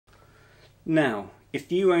Now,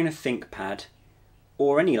 if you own a ThinkPad,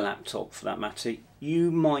 or any laptop for that matter,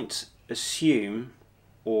 you might assume,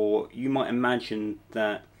 or you might imagine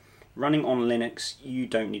that running on Linux, you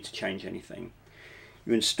don't need to change anything.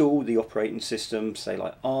 You install the operating system, say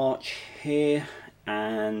like Arch here,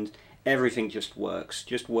 and everything just works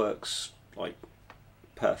like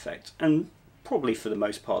perfect. And probably for the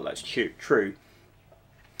most part that's true.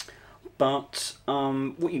 But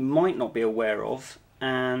what you might not be aware of,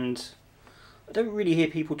 and I don't really hear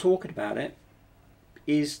people talking about it,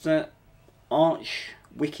 is that Arch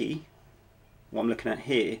Wiki, what I'm looking at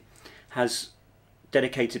here, has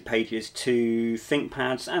dedicated pages to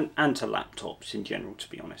ThinkPads and to laptops in general, to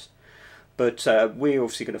be honest. But we're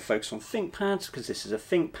obviously going to focus on ThinkPads because this is a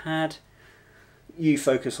ThinkPad. You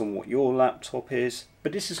focus on what your laptop is,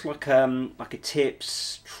 but this is like a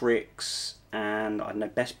tips, tricks, and I don't know,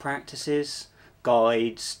 best practices,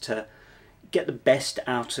 guides to get the best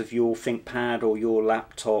out of your ThinkPad or your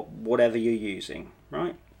laptop, whatever you're using,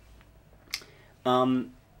 right?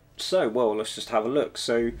 So, well, let's just have a look.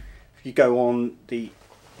 So, if you go on the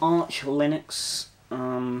Arch Linux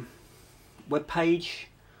webpage,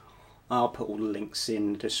 I'll put all the links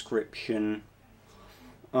in the description.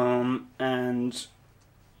 And,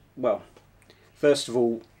 well, first of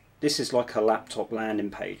all, this is like a laptop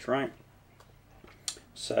landing page, right?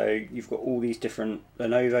 So you've got all these different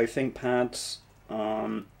Lenovo ThinkPads,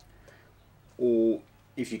 or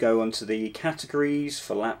if you go onto the categories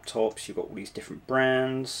for laptops, you've got all these different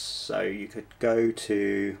brands. So you could go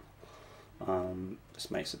to,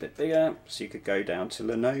 this makes it a bit bigger, so you could go down to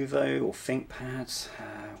Lenovo or ThinkPads.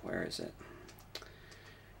 Where is it?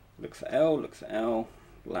 Look for L,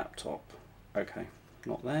 laptop. Okay,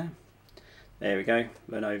 not there. There we go,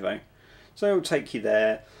 Lenovo. So it'll take you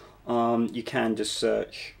there. You can just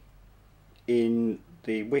search in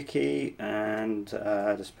the wiki and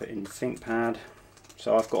just put in ThinkPad.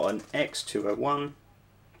 So I've got an X201.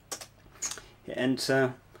 Hit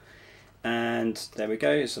enter, and there we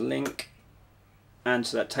go. It's a link, and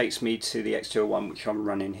so that takes me to the X201, which I'm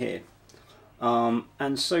running here.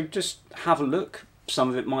 And so just have a look. Some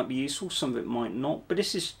of it might be useful, some of it might not. But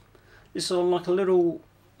this is like a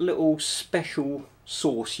little special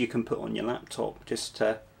source you can put on your laptop just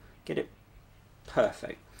to get it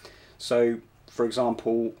perfect. So, for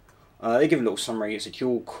example, they give a little summary. It's a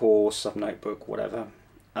dual core sub notebook, whatever.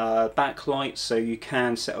 Backlight, so you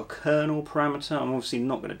can set a kernel parameter. I'm obviously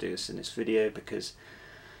not going to do this in this video because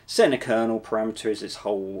setting a kernel parameter is its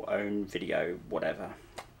whole own video, whatever.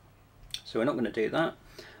 So we're not going to do that.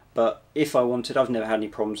 But if I wanted, I've never had any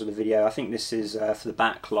problems with the video. I think this is for the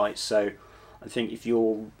backlight. So I think if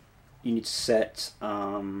you need to set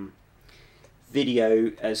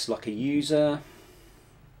video as like a user,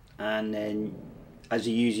 and then as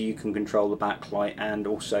a user you can control the backlight, and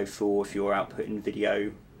also for if you're outputting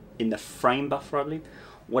video in the frame buffer, I believe,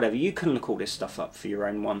 whatever, you can look all this stuff up for your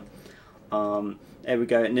own one. There we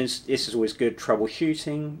go, and this is always good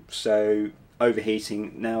troubleshooting. So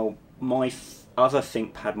overheating. Now my other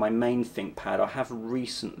ThinkPad, my main ThinkPad, I have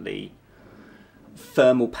recently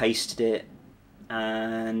thermal pasted it,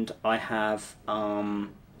 and I have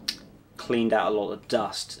cleaned out a lot of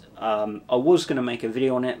dust. I was going to make a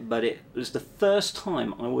video on it, but it was the first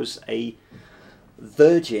time I was a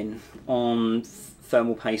virgin on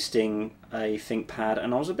thermal pasting a ThinkPad,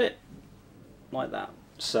 and I was a bit like that.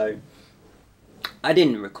 So I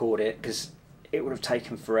didn't record it because it would have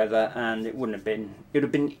taken forever, and it would have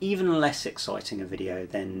been even less exciting a video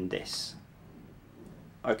than this.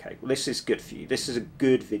 Okay, well, this is good for you. This is a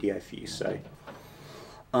good video for you. So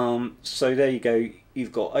so there you go.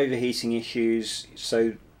 You've got overheating issues.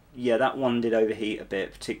 So yeah, that one did overheat a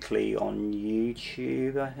bit, particularly on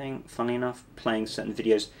YouTube, I think, funny enough, playing certain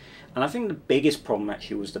videos. And I think the biggest problem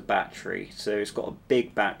actually was the battery. So it's got a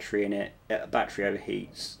big battery in it, battery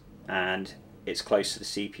overheats, and it's close to the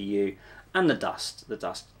CPU. And the dust.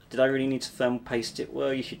 Did I really need to thermal paste it?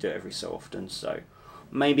 Well, you should do it every so often. So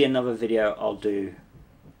maybe another video I'll do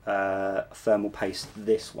thermal paste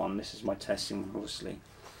this one. This is my testing one, obviously.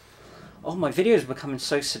 Oh, my videos are becoming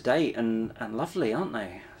so sedate and lovely, aren't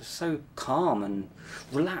they? They're so calm and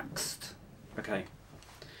relaxed. Okay,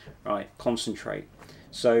 right, concentrate.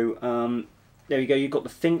 So there you go. You've got the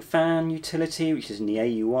ThinkFan utility, which is in the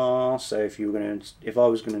AUR. So if I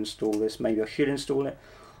was going to install this, maybe I should install it.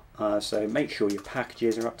 So make sure your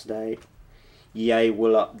packages are up to date. EA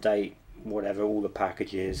will update whatever, all the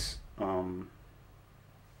packages.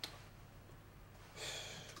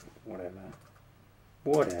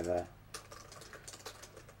 Whatever.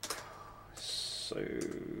 So I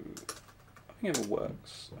think it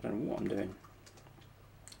works. I don't know what I'm doing.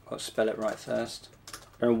 Got to spell it right first.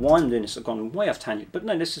 I don't know why I'm doing this. I've gone way off tangent, but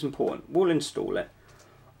no, this is important. We'll install it.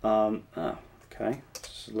 Okay,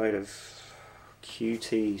 it's a load of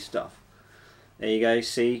Qt stuff. There you go.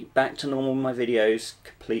 See, back to normal. My videos,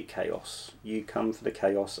 complete chaos. You come for the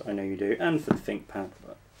chaos, I know you do, and for the ThinkPad,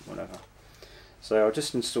 but whatever. So I'll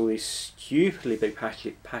just install these stupidly big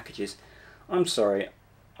packages. I'm sorry,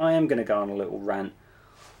 I am going to go on a little rant.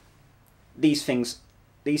 These things,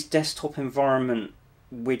 these desktop environment,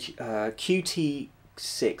 which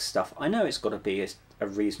Qt6 stuff, I know it's got to be a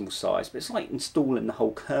reasonable size, but it's like installing the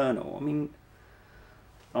whole kernel. I mean,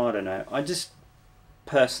 I don't know.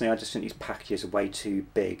 Personally, I just think these packages are way too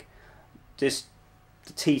big. The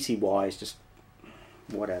TTY is just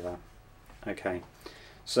whatever. Okay,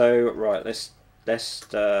 so right, let's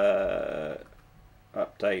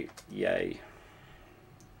update. Yay.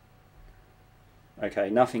 Okay,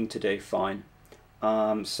 nothing to do. Fine.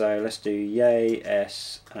 So let's do yay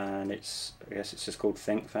s, and I guess it's just called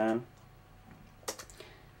ThinkFan.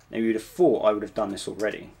 Now you'd have thought I would have done this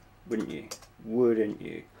already, wouldn't you? Wouldn't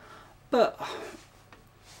you? But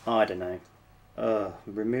I don't know.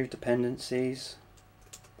 Remove dependencies.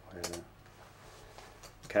 Whatever.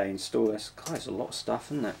 Okay, install this. God, there's a lot of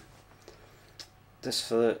stuff, isn't it? This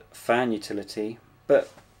for the fan utility. But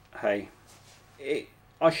hey,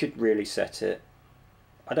 I should really set it.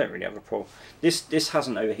 I don't really have a problem. This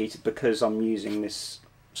hasn't overheated because I'm using this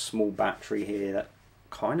small battery here that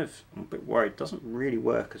kind of, I'm a bit worried, doesn't really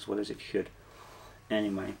work as well as it should.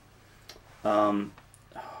 Anyway, I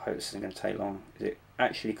hope this isn't going to take long. Is it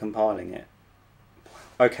actually compiling it?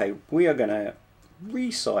 Okay, we are going to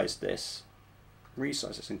resize this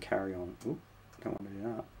and carry on. Ooh, don't want to do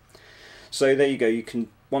that. So there you go. You can,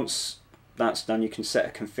 once that's done, you can set a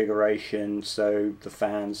configuration so the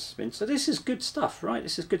fans spin. So this is good stuff, right?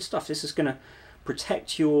 This is good stuff. This is going to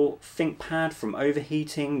protect your ThinkPad from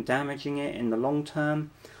overheating, damaging it in the long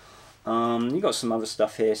term. You've got some other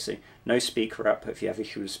stuff here. So no speaker output if you have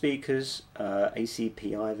issue with speakers.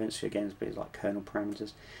 ACPI events, so again, it's a bit like kernel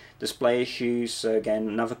parameters. Display issues, so again,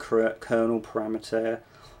 another kernel parameter.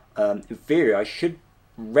 In theory, I should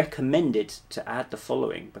recommend it to add the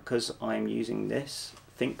following because I'm using this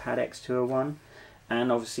ThinkPad X201,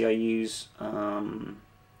 and obviously I use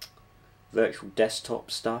virtual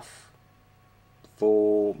desktop stuff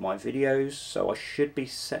for my videos, so I should be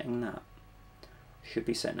setting that.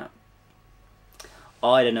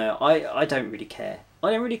 I don't know. I don't really care.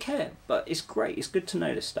 I don't really care, but it's great. It's good to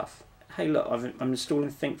know this stuff. Hey, look, I'm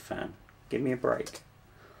installing ThinkFan. Give me a break.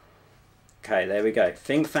 Okay, there we go.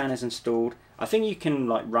 ThinkFan is installed. I think you can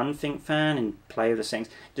like run ThinkFan and play with the settings.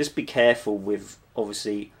 Just be careful with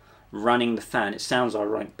obviously running the fan. It sounds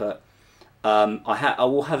ironic, but I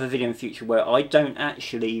will have a video in the future where I don't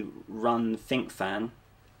actually run ThinkFan.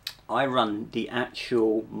 I run the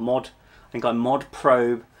actual mod. I think I mod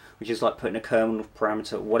probe, which is like putting a kernel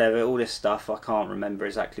parameter, whatever, all this stuff. I can't remember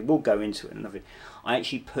exactly. We'll go into it in another video. I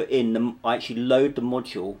actually load the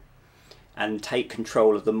module and take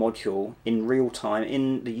control of the module in real time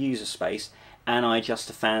in the user space, and I adjust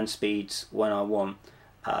the fan speeds when I want.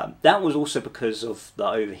 That was also because of the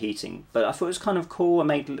overheating, but I thought it was kind of cool. I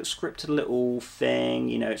made a scripted little thing,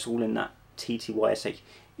 you know, it's all in that TTYSH.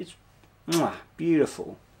 It's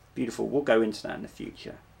beautiful, beautiful. We'll go into that in the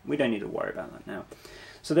future. We don't need to worry about that now.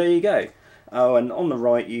 So there you go. Oh, and on the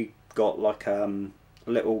right you got like a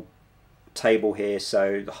little table here,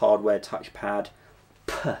 so the hardware touchpad.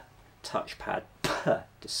 Touchpad,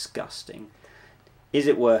 disgusting. Is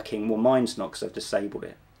it working? Well, mine's not because I've disabled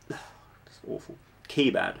it. It's awful.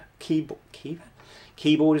 Keyboard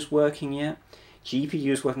is working yet. GPU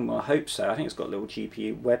is working. Well, I hope so. I think it's got a little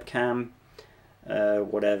GPU. Webcam,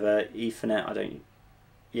 whatever. Ethernet.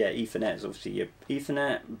 Ethernet is obviously your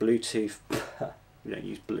Ethernet. Bluetooth. We don't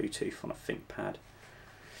use Bluetooth on a ThinkPad.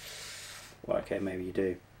 Well, okay, maybe you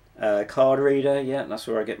do. Card reader. Yeah, that's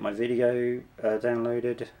where I get my video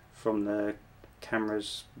downloaded from the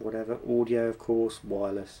cameras. Whatever. Audio, of course.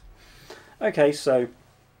 Wireless. Okay, so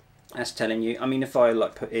that's telling you. I mean, if I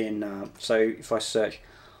like put in, so if I search,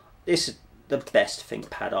 this is the best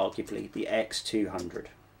ThinkPad, arguably, the X200.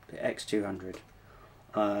 The X200.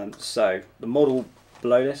 So the model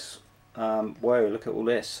below this. Whoa! Look at all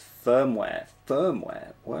this firmware.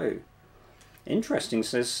 Whoa! Interesting.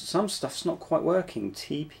 So some stuff's not quite working.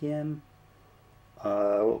 TPM.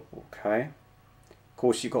 Okay. Of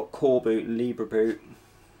course, you've got Core Boot, Libre Boot.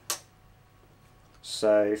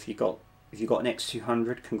 So if you got an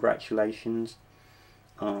X200, congratulations.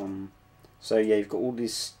 So yeah, you've got all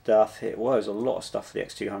this stuff here. Well, there's a lot of stuff for the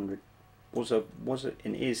X200. Was it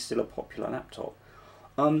and is still a popular laptop.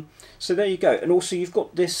 So there you go. And also you've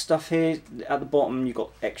got this stuff here at the bottom. You've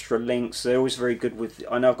got extra links. They're always very good with,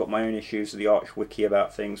 I know I've got my own issues with the Arch Wiki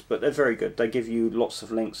about things, but they're very good. They give you lots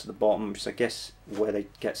of links at the bottom, which I guess where they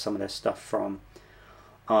get some of their stuff from.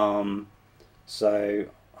 So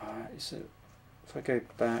if I go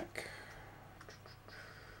back,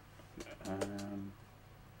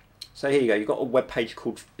 so here you go. You've got a web page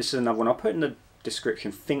called, this is another one I'll put in the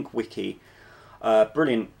description, ThinkWiki.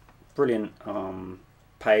 Brilliant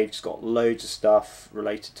page. It's got loads of stuff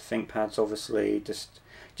related to ThinkPads. Obviously, just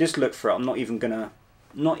look for it. I'm not even gonna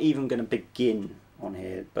begin on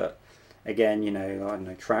here, but again, you know, I don't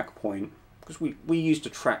know, track point, because we used a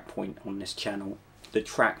track point on this channel. The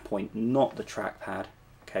track point, not the trackpad.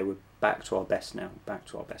 Okay, we're back to our best now. Back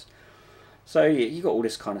to our best. So yeah, you got all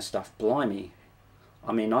this kind of stuff. Blimey.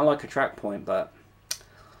 I mean, I like a track point, but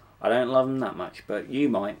I don't love them that much. But you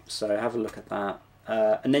might. So have a look at that.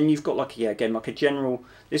 And then you've got like, yeah, again, like a general.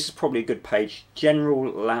 This is probably a good page. General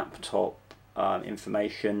laptop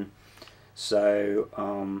information. So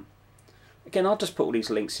again, I'll just put all these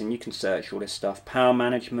links in. You can search all this stuff. Power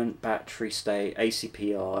management, battery state,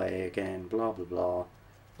 ACPI, again, blah, blah, blah.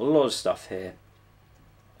 A lot of stuff here.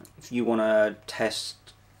 If you want to test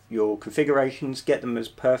your configurations, get them as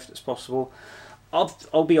perfect as possible.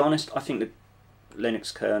 I'll be honest, I think the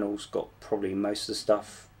Linux kernel's got probably most of the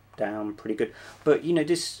stuff down pretty good. But, you know,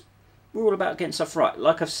 we're all about getting stuff right.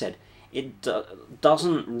 Like I've said, it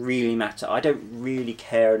doesn't really matter. I don't really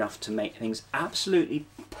care enough to make things absolutely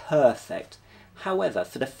perfect. However,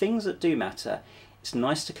 for the things that do matter, it's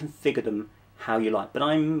nice to configure them how you like. But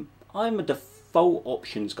I'm a default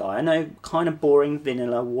options guy. I know, kind of boring,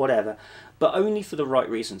 vanilla, whatever, but only for the right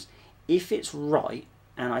reasons. If it's right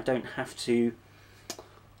and I don't have to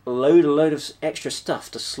load a load of extra stuff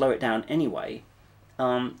to slow it down anyway,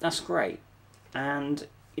 that's great. And,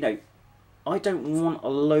 you know, I don't want a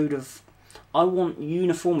load of, I want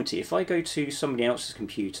uniformity. If I go to somebody else's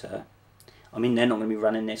computer, I mean, they're not going to be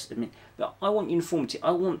running this, but I want uniformity.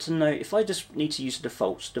 I want to know, if I just need to use the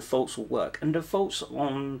defaults will work. And defaults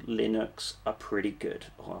on Linux are pretty good.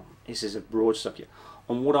 Well, this is a broad subject.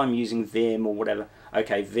 On what I'm using, Vim or whatever.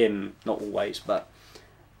 Okay, Vim, not always, but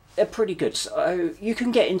they're pretty good. So you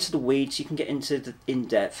can get into the weeds, you can get into the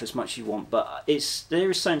in-depth as much as you want, but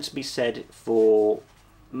there is something to be said for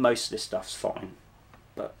most of this stuff's fine.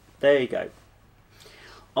 But there you go.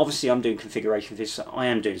 Obviously I'm doing configuration for this, so I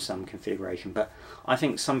am doing some configuration, but I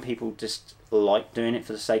think some people just like doing it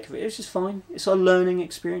for the sake of it. It's just fine. It's a learning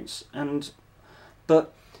experience.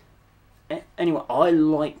 But anyway, I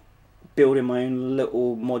like building my own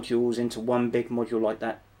little modules into one big module, like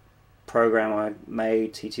that program I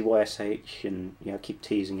made, TTYSH, and you know, I keep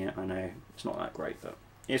teasing it. I know it's not that great, but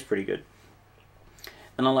it's pretty good.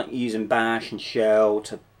 And I like using Bash and Shell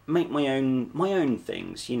to make my own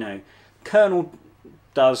things. You know, kernel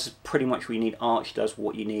does pretty much what you need. Arch does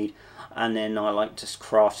what you need, and then I like just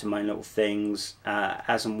crafting my own little things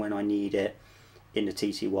as and when I need it in the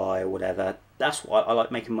TTY or whatever. That's why I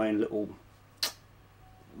like making my own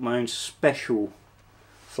special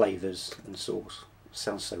flavors and sauce.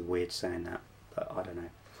 Sounds so weird saying that, but I don't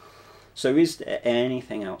know. So is there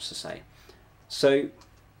anything else to say? So,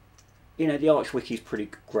 you know, the Arch Wiki is pretty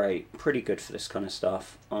great, pretty good for this kind of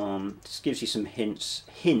stuff. Just gives you some hints,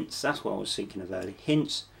 that's what I was thinking of earlier.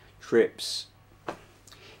 Hints,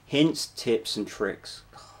 tips, and tricks.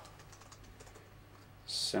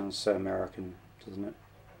 Sounds so American, doesn't it?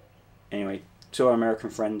 Anyway, to our American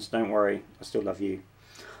friends, don't worry, I still love you.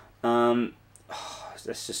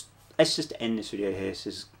 Let's just end this video here.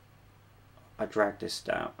 I'm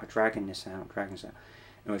dragging this out.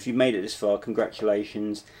 And if you made it this far,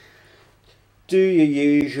 congratulations. Do your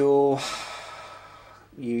usual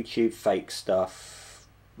YouTube fake stuff,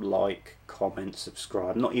 like, comment,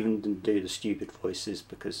 subscribe. Not even to do the stupid voices,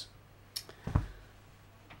 because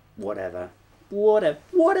whatever. Linux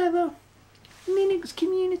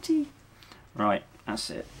community. Right, that's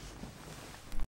it.